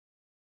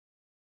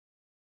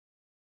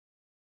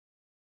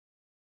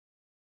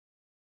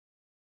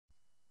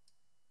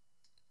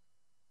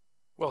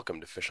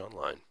Welcome to Fish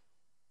Online.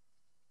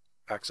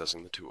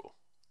 Accessing the tool.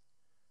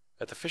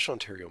 At the Fish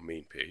Ontario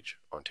main page,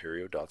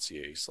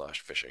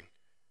 ontario.ca/fishing,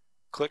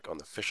 click on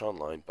the Fish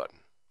Online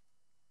button.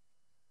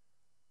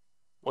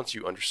 Once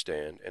you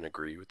understand and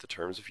agree with the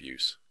terms of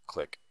use,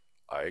 click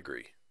I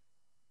agree.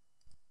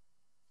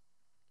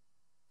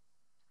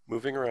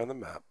 Moving around the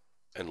map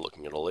and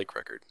looking at a lake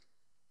record.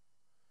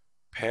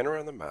 Pan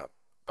around the map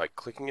by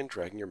clicking and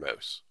dragging your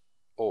mouse,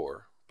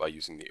 or by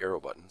using the arrow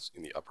buttons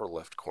in the upper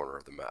left corner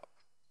of the map.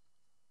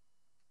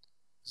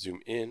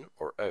 Zoom in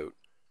or out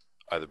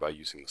either by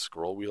using the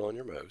scroll wheel on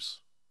your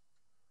mouse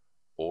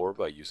or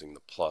by using the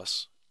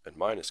plus and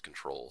minus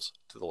controls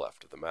to the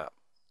left of the map.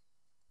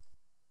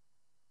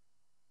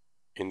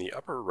 In the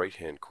upper right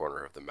hand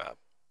corner of the map,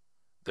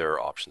 there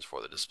are options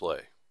for the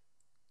display.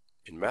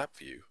 In map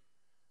view,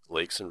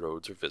 lakes and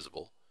roads are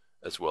visible,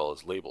 as well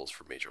as labels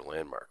for major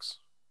landmarks.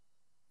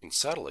 In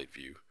satellite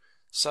view,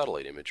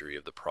 satellite imagery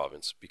of the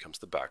province becomes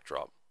the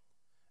backdrop,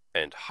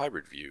 and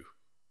hybrid view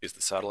is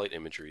the satellite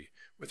imagery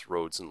with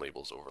roads and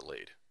labels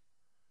overlaid.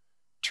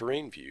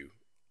 Terrain view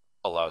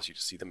allows you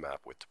to see the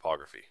map with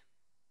topography.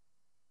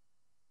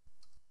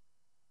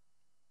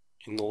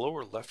 In the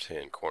lower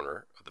left-hand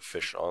corner of the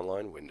Fish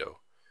Online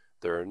window,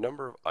 there are a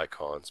number of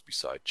icons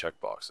beside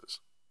checkboxes.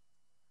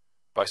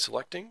 By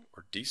selecting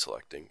or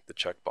deselecting the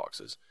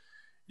checkboxes,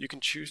 you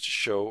can choose to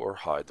show or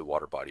hide the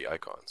water body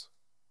icons,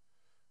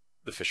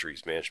 the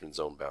Fisheries Management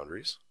Zone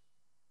boundaries,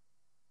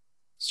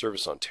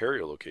 Service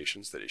Ontario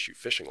locations that issue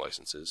fishing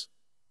licenses,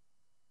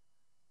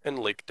 and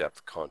lake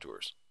depth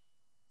contours.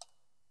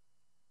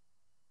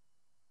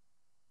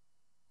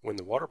 When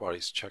the water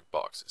body's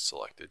checkbox is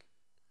selected,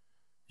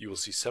 you will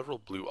see several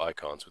blue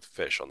icons with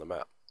fish on the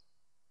map.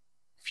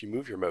 If you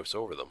move your mouse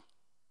over them,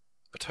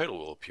 a title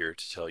will appear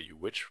to tell you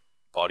which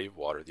body of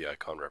water the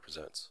icon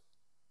represents.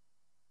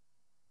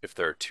 If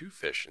there are two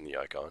fish in the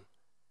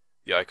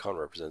icon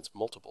represents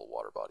multiple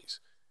water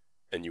bodies,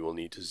 and you will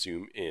need to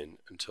zoom in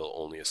until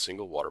only a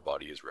single water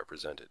body is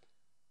represented.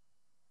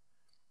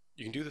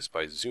 You can do this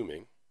by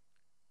zooming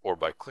or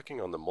by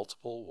clicking on the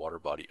multiple water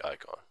body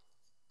icon.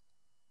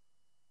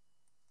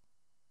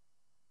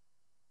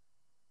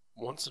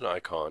 Once an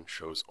icon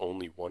shows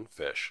only one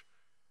fish,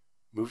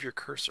 move your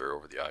cursor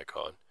over the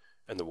icon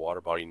and the water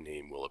body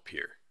name will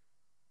appear.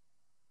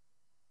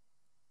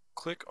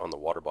 Click on the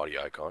water body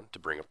icon to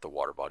bring up the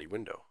water body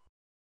window.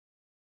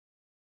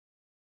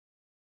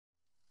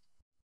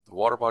 The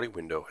water body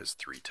window has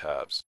three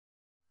tabs: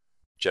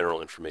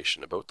 general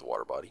information about the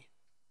water body,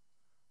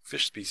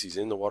 fish species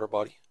in the water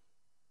body,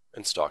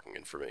 and stocking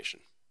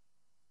information.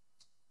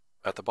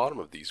 At the bottom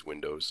of these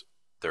windows,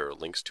 there are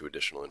links to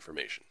additional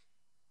information.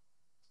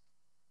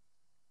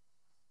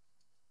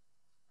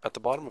 At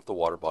the bottom of the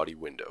water body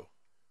window,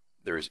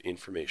 there is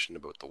information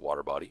about the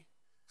water body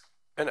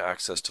and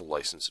access to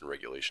license and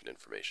regulation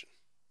information.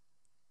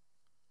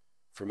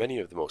 For many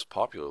of the most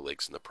popular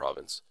lakes in the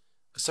province,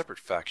 a separate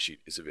fact sheet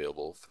is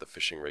available for the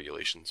fishing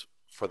regulations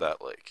for that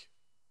lake.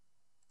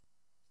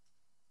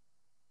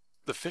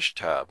 The Fish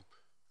tab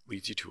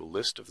leads you to a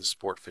list of the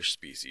sport fish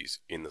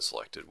species in the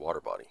selected water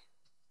body.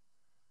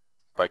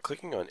 By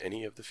clicking on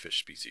any of the fish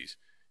species,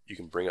 you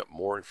can bring up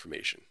more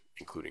information,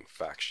 including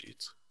fact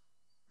sheets,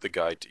 the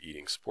guide to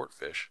eating sport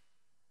fish,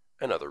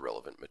 and other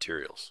relevant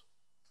materials.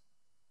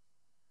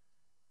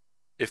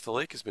 If the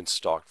lake has been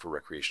stocked for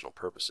recreational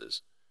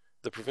purposes,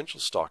 the provincial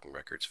stocking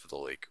records for the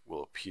lake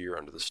will appear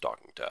under the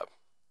Stocking tab.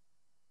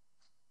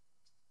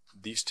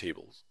 These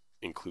tables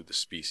include the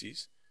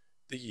species,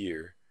 the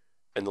year,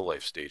 and the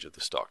life stage of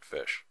the stocked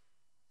fish.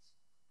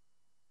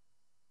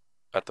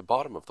 At the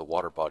bottom of the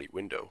water body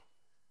window,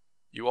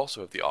 you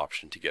also have the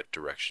option to get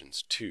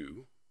directions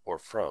to or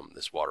from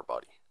this water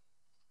body.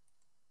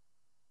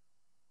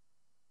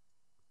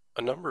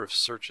 A number of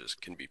searches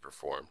can be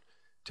performed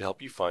to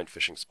help you find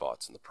fishing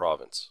spots in the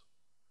province.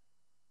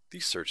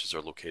 These searches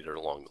are located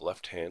along the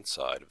left-hand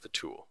side of the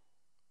tool.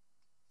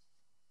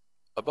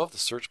 Above the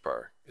search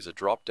bar is a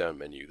drop-down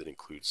menu that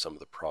includes some of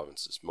the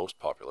province's most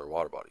popular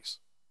water bodies.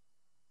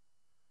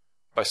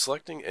 By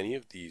selecting any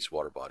of these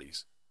water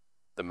bodies,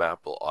 the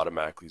map will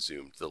automatically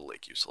zoom to the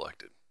lake you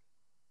selected.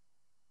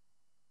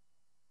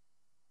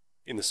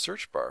 In the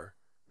search bar,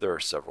 there are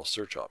several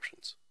search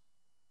options.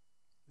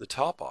 The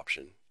top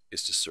option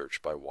is to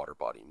search by water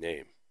body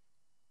name.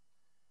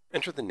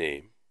 Enter the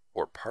name,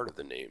 or part of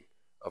the name,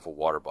 of a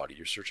water body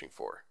you're searching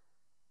for.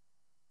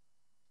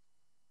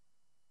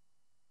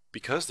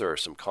 Because there are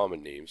some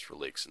common names for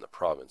lakes in the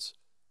province,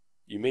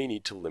 you may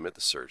need to limit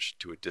the search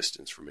to a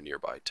distance from a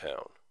nearby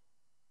town.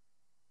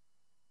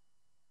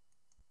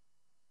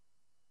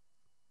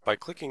 By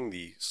clicking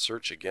the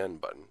Search Again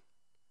button,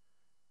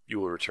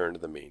 you will return to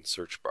the main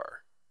search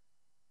bar.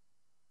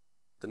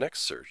 The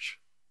next search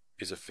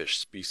is a fish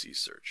species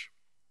search.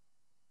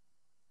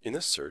 In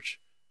this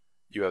search,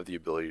 you have the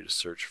ability to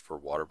search for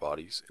water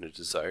bodies in a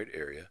desired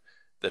area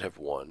that have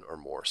one or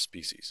more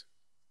species.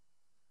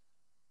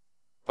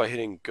 By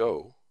hitting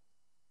Go,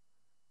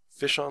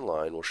 Fish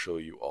Online will show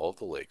you all of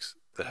the lakes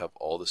that have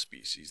all the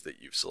species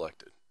that you've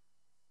selected.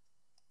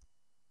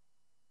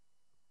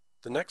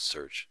 The next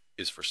search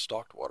is for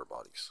stocked water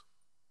bodies.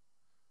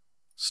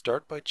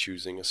 Start by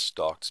choosing a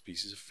stocked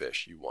species of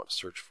fish you want to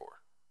search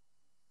for.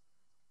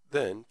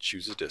 Then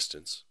choose a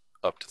distance,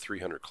 up to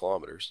 300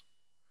 kilometers,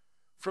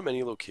 from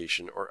any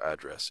location or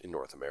address in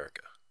North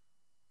America.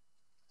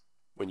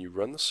 When you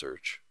run the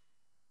search,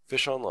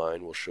 Fish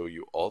Online will show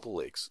you all the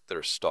lakes that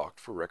are stocked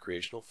for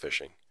recreational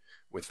fishing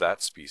with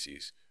that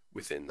species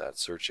within that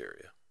search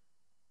area.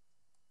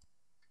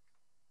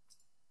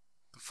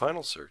 The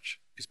final search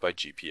is by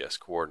GPS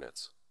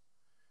coordinates.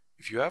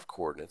 If you have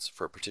coordinates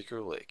for a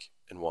particular lake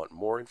and want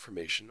more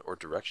information or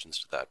directions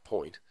to that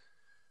point,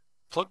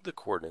 plug the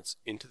coordinates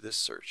into this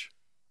search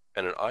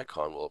and an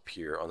icon will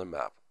appear on the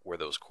map where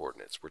those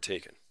coordinates were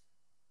taken.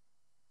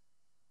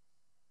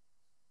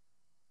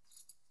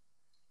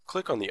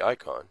 Click on the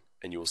icon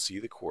and you will see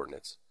the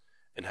coordinates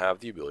and have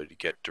the ability to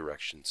get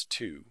directions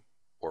to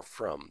or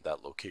from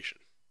that location.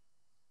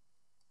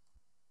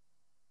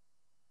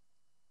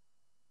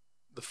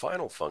 The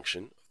final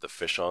function of the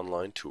Fish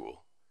Online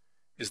tool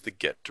is the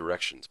Get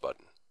Directions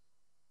button.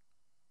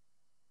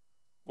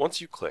 Once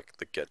you click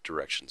the Get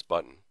Directions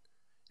button,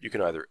 you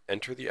can either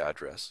enter the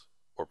address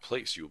or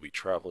place you will be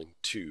traveling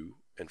to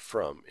and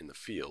from in the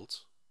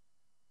fields,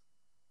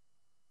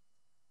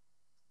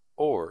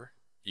 or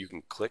you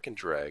can click and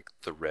drag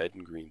the red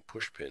and green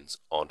push pins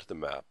onto the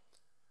map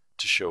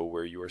to show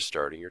where you are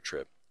starting your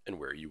trip and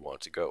where you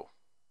want to go.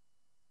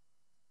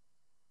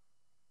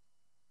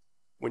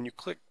 When you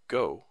click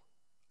Go,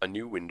 a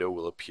new window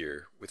will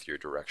appear with your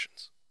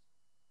directions.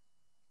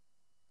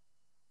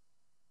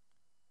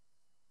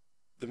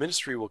 The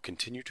Ministry will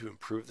continue to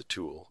improve the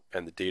tool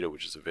and the data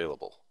which is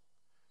available,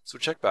 so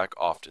check back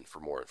often for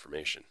more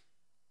information.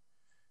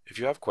 If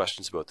you have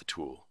questions about the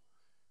tool,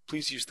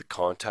 please use the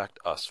Contact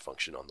Us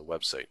function on the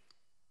website.